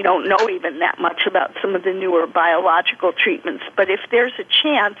 we don't know even that much about some of the newer biological treatments, but if there's a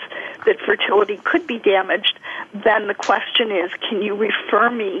chance that fertility could be damaged, then the question is, can you refer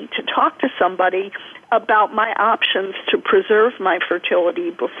me to talk to somebody about my options to preserve my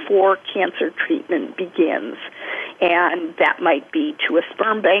fertility before cancer treatment begins? And that might be to a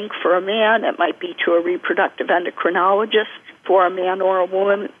sperm bank for a man, it might be to a reproductive endocrinologist for a man or a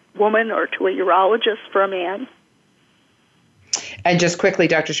woman, or to a urologist for a man. And just quickly,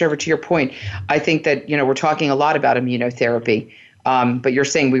 Dr. Schober, to your point, I think that, we're talking a lot about immunotherapy, but you're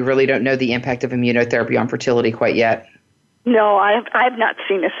saying we really don't know the impact of immunotherapy on fertility quite yet. No, I've not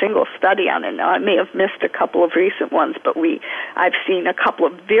seen a single study on it. Now, I may have missed a couple of recent ones, but I've seen a couple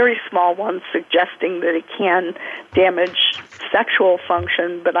of very small ones suggesting that it can damage sexual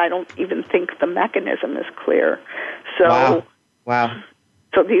function, but I don't even think the mechanism is clear. So, Wow.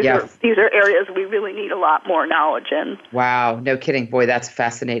 So these are areas we really need a lot more knowledge in. Wow, no kidding. Boy, that's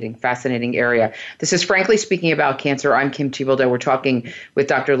fascinating area. This is Frankly Speaking About Cancer. I'm Kim Thiboldeaux. We're talking with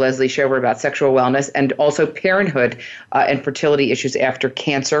Dr. Leslie Schober about sexual wellness and also parenthood and fertility issues after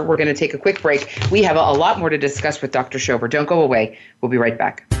cancer. We're going to take a quick break. We have a lot more to discuss with Dr. Schober. Don't go away. We'll be right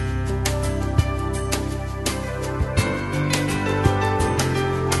back.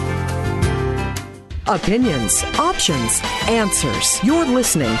 Opinions, options, answers. You're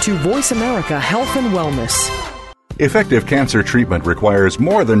listening to Voice America Health and Wellness. Effective cancer treatment requires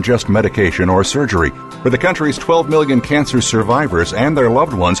more than just medication or surgery. For the country's 12 million cancer survivors and their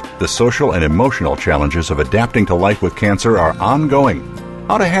loved ones, the social and emotional challenges of adapting to life with cancer are ongoing.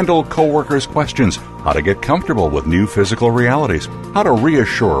 How to handle coworkers' questions, how to get comfortable with new physical realities, how to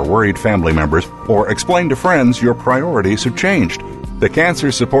reassure worried family members, or explain to friends your priorities have changed. The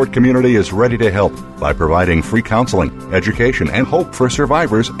Cancer Support Community is ready to help by providing free counseling, education, and hope for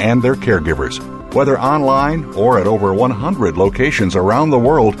survivors and their caregivers. Whether online or at over 100 locations around the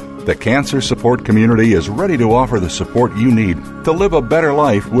world, the Cancer Support Community is ready to offer the support you need to live a better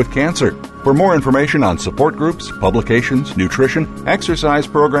life with cancer. For more information on support groups, publications, nutrition, exercise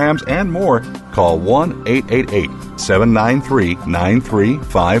programs, and more, call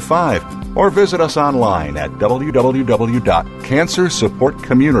 1-888-793-9355 or visit us online at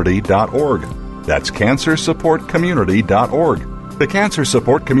www.cancersupportcommunity.org. That's cancersupportcommunity.org. The Cancer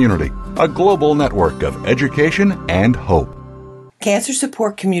Support Community, a global network of education and hope. Cancer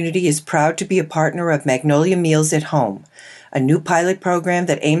Support Community is proud to be a partner of Magnolia Meals at Home, a new pilot program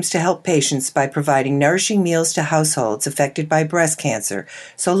that aims to help patients by providing nourishing meals to households affected by breast cancer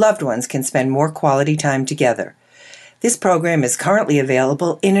so loved ones can spend more quality time together. This program is currently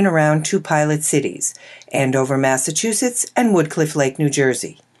available in and around 2 pilot cities, Andover, Massachusetts, and Woodcliff Lake, New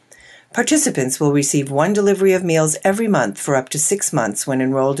Jersey. Participants will receive 1 delivery of meals every month for up to 6 months when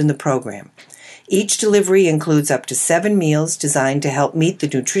enrolled in the program. Each delivery includes up to 7 meals designed to help meet the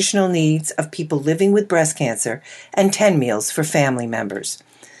nutritional needs of people living with breast cancer and 10 meals for family members.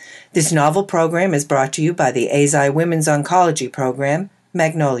 This novel program is brought to you by the AZI Women's Oncology Program,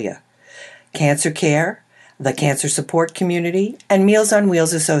 Magnolia, Cancer Care, the Cancer Support Community, and Meals on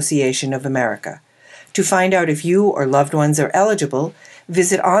Wheels Association of America. To find out if you or loved ones are eligible,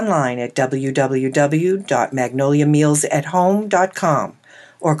 visit online at www.magnoliamealsathome.com.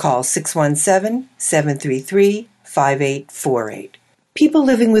 or call 617-733-5848. People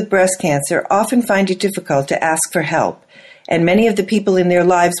living with breast cancer often find it difficult to ask for help, and many of the people in their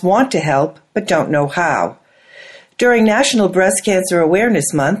lives want to help but don't know how. During National Breast Cancer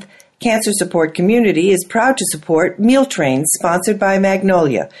Awareness Month, Cancer Support Community is proud to support Meal Train sponsored by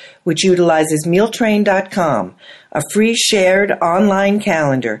Magnolia, which utilizes mealtrain.com, a free shared online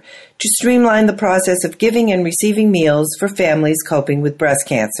calendar to streamline the process of giving and receiving meals for families coping with breast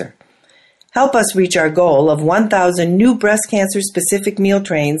cancer. Help us reach our goal of 1,000 new breast cancer-specific meal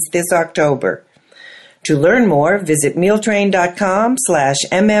trains this October. To learn more, visit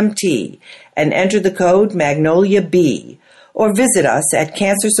mealtrain.com/MMT and enter the code MagnoliaB, or visit us at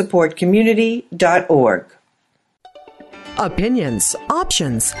cancersupportcommunity.org. Opinions,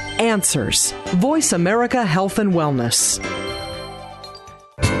 options, answers. Voice America Health and Wellness.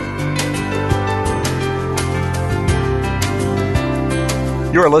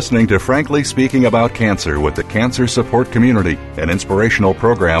 You're listening to Frankly Speaking About Cancer with the Cancer Support Community, an inspirational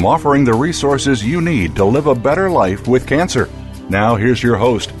program offering the resources you need to live a better life with cancer. Now here's your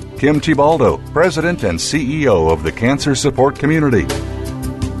host, Kim Thiboldeaux, President and CEO of the Cancer Support Community.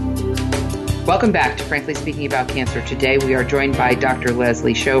 Welcome back to Frankly Speaking About Cancer. Today we are joined by Dr.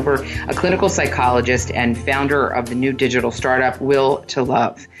 Leslie Shover, a clinical psychologist and founder of the new digital startup, Will to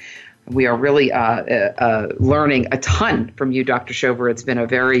Love. We are really learning a ton from you, Dr. Shover. It's been a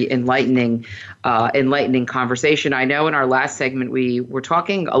very enlightening conversation. I know in our last segment we were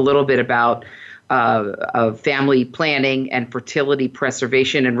talking a little bit about family planning and fertility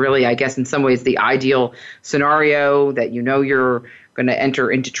preservation, and really, I guess, in some ways, the ideal scenario that you're going to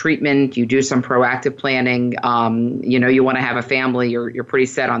enter into treatment. You do some proactive planning. You want to have a family. You're pretty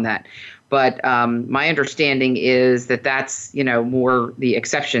set on that. But my understanding is that that's more the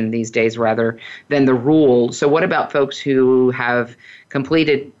exception these days rather than the rule. So what about folks who have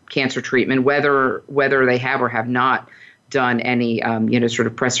completed cancer treatment, whether they have or have not done any sort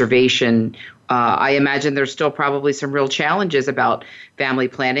of preservation? I imagine there's still probably some real challenges about family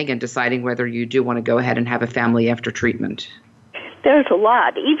planning and deciding whether you do want to go ahead and have a family after treatment. There's a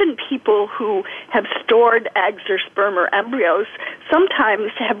lot. Even people who have stored eggs or sperm or embryos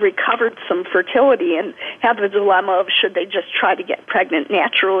sometimes have recovered some fertility and have the dilemma of should they just try to get pregnant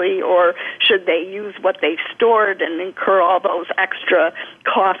naturally or should they use what they've stored and incur all those extra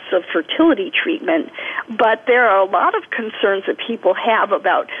costs of fertility treatment. But there are a lot of concerns that people have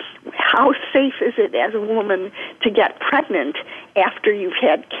about how safe is it as a woman to get pregnant after you've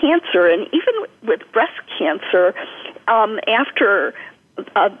had cancer. And even with breast cancer, after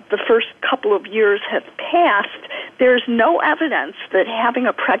the first couple of years have passed, there's no evidence that having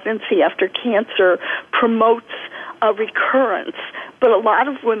a pregnancy after cancer promotes a recurrence. But a lot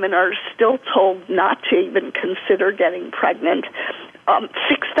of women are still told not to even consider getting pregnant.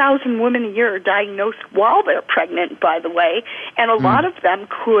 6,000 women a year are diagnosed while they're pregnant, by the way, and a lot of them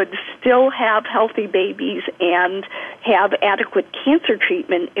could still have healthy babies and have adequate cancer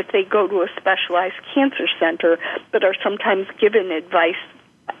treatment if they go to a specialized cancer center, but are sometimes given advice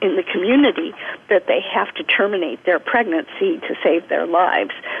in the community that they have to terminate their pregnancy to save their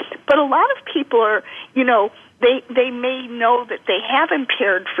lives. But a lot of people are, they may know that they have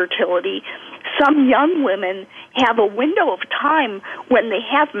impaired fertility. Some young women have a window of time when they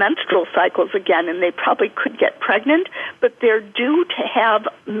have menstrual cycles again, and they probably could get pregnant, but they're due to have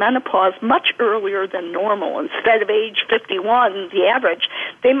menopause much earlier than normal. Instead of age 51, the average,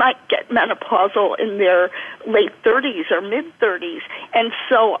 they might get menopausal in their late 30s or mid-30s. And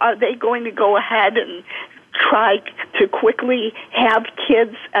so are they going to go ahead and try to quickly have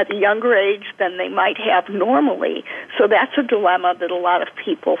kids at a younger age than they might have normally? So that's a dilemma that a lot of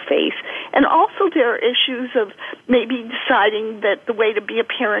people face. And also there are issues of maybe deciding that the way to be a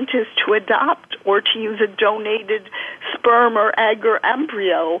parent is to adopt or to use a donated sperm or egg or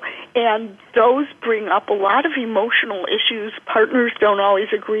embryo. And those bring up a lot of emotional issues. Partners don't always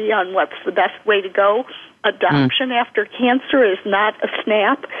agree on what's the best way to go. Adoption after cancer is not a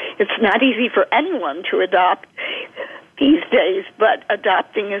snap. It's not easy for anyone to adopt these days, but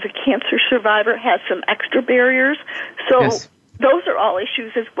adopting as a cancer survivor has some extra barriers. So those are all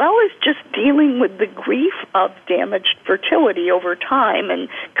issues, as well as just dealing with the grief of damaged fertility over time and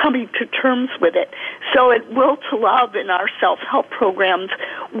coming to terms with it. So at Will to Love, in our self-help programs,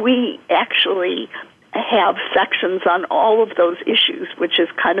 we actually have sections on all of those issues, which is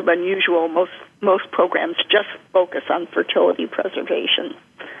kind of unusual. Most programs just focus on fertility preservation.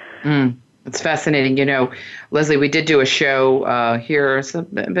 It's fascinating. You know, Leslie, we did do a show here, it's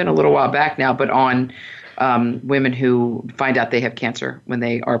been a little while back now, but on women who find out they have cancer when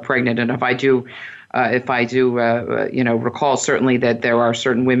they are pregnant. And if I do recall certainly that there are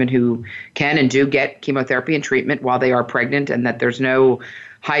certain women who can and do get chemotherapy and treatment while they are pregnant, and that there's no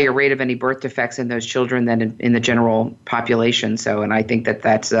higher rate of any birth defects in those children than in the general population. So, and I think that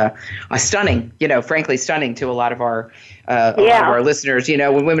that's a stunning, frankly stunning to a lot of our listeners. You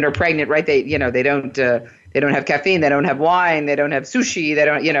know, when women are pregnant, right? They don't have caffeine, they don't have wine, they don't have sushi, they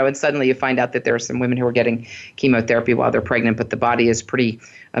don't, and suddenly you find out that there are some women who are getting chemotherapy while they're pregnant, but the body is pretty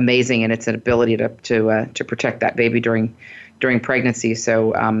amazing in its ability to protect that baby during pregnancy.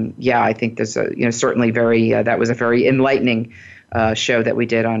 So, I think there's certainly that was a very enlightening show that we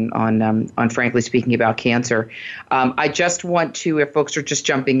did on Frankly Speaking About Cancer. I just want to, if folks are just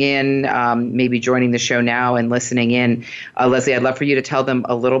jumping in, maybe joining the show now and listening in, Leslie, I'd love for you to tell them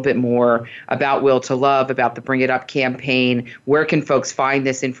a little bit more about Will to Love, about the Bring It Up campaign. Where can folks find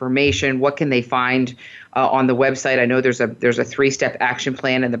this information? What can they find on the website? I know there's a 3-step action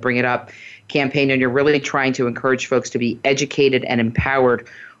plan in the Bring It Up campaign, and you're really trying to encourage folks to be educated and empowered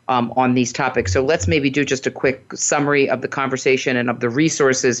on these topics. So let's maybe do just a quick summary of the conversation and of the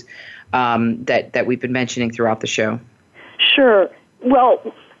resources that we've been mentioning throughout the show. Sure. Well,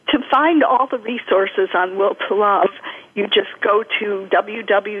 to find all the resources on Will to Love, you just go to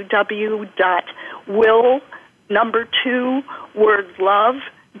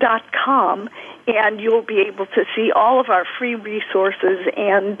www.will2wordlove.com, and you'll be able to see all of our free resources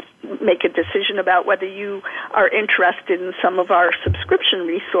and make a decision about whether you are interested in some of our subscription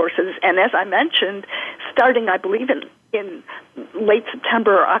resources. And as I mentioned, starting, I believe, in late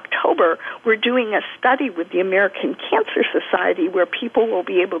September or October, we're doing a study with the American Cancer Society where people will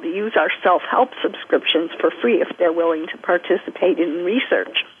be able to use our self-help subscriptions for free if they're willing to participate in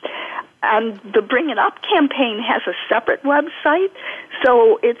research. And the Bring It Up campaign has a separate website,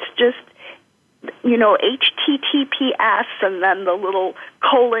 so it's just HTTPS and then the little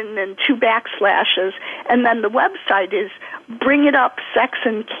colon and 2 backslashes, and then the website is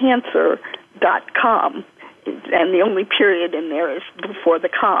bringitupsexandcancer.com, and the only period in there is before the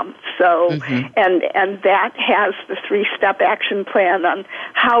com. So, and that has the 3-step action plan on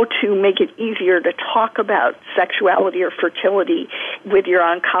how to make it easier to talk about sexuality or fertility with your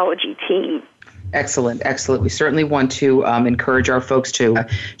oncology team. Excellent. We certainly want to encourage our folks to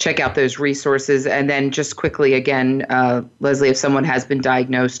check out those resources. And then just quickly again, Leslie, if someone has been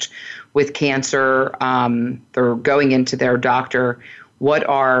diagnosed with cancer, they're going into their doctor, what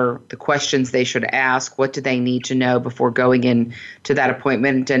are the questions they should ask? What do they need to know before going in to that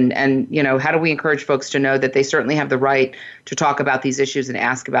appointment? And how do we encourage folks to know that they certainly have the right to talk about these issues and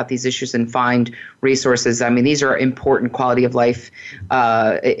ask about these issues and find resources? I mean, these are important quality of life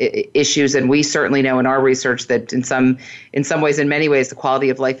issues, and we certainly know in our research that in some ways, in many ways, the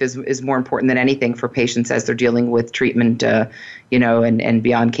quality of life is more important than anything for patients as they're dealing with treatment, and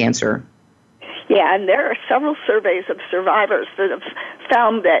beyond cancer. Yeah, and there are several surveys of survivors that have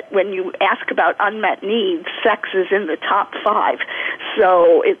found that when you ask about unmet needs, sex is in the top 5.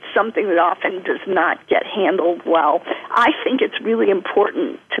 So it's something that often does not get handled well. I think it's really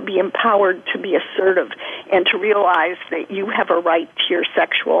important to be empowered, to be assertive, and to realize that you have a right to your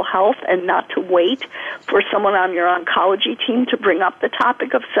sexual health and not to wait for someone on your oncology team to bring up the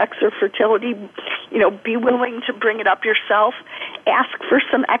topic of sex or fertility. Be willing to bring it up yourself. Ask for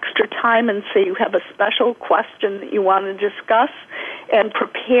some extra time and say you have a special question that you want to discuss, and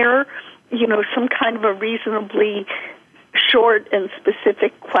prepare, some kind of a reasonably short and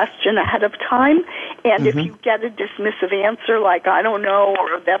specific question ahead of time. And if you get a dismissive answer like, I don't know,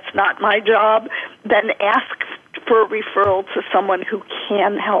 or that's not my job, then ask for a referral to someone who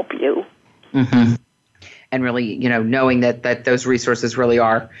can help you. And really, knowing that those resources really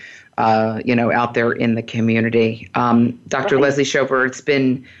are, out there in the community. Dr. Leslie Shover, it's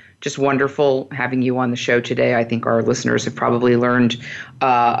been just wonderful having you on the show today. I think our listeners have probably learned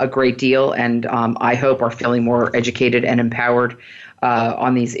a great deal, and I hope are feeling more educated and empowered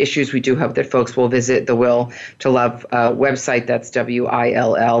on these issues. We do hope that folks will visit the Will to Love website. That's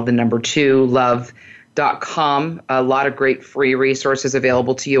WILL, love.com. A lot of great free resources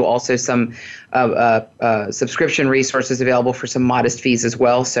available to you. Also some subscription resources available for some modest fees as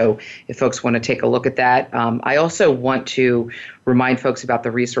well. So if folks want to take a look at that. I also want to remind folks about the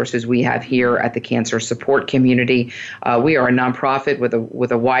resources we have here at the Cancer Support Community. We are a nonprofit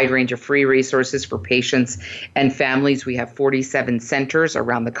with a wide range of free resources for patients and families. We have 47 centers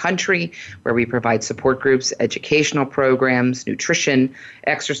around the country where we provide support groups, educational programs, nutrition,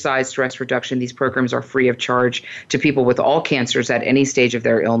 exercise, stress reduction. These programs are free of charge to people with all cancers at any stage of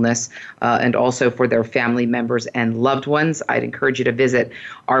their illness, and also for their family members and loved ones. I'd encourage you to visit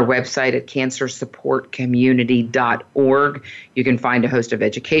our website at cancersupportcommunity.org. You can find a host of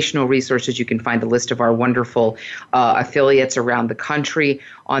educational resources. You can find a list of our wonderful affiliates around the country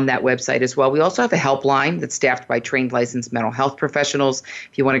on that website as well. We also have a helpline that's staffed by trained licensed mental health professionals.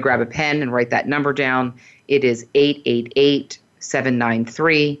 If you want to grab a pen and write that number down, it is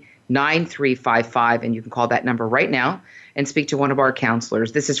 888-793-9355, and you can call that number right now and speak to one of our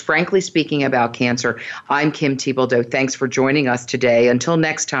counselors. This is Frankly Speaking About Cancer. I'm Kim Thiboldeaux. Thanks for joining us today. Until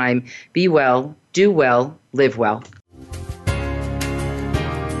next time, be well, do well, live well.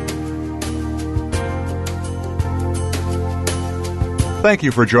 Thank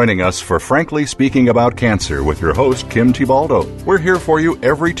you for joining us for Frankly Speaking About Cancer with your host, Kim Thiboldeaux. We're here for you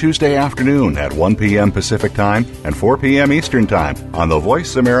every Tuesday afternoon at 1 p.m. Pacific Time and 4 p.m. Eastern Time on the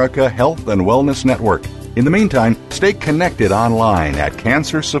Voice America Health and Wellness Network. In the meantime, stay connected online at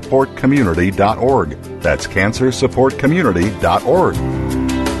cancersupportcommunity.org. That's cancersupportcommunity.org.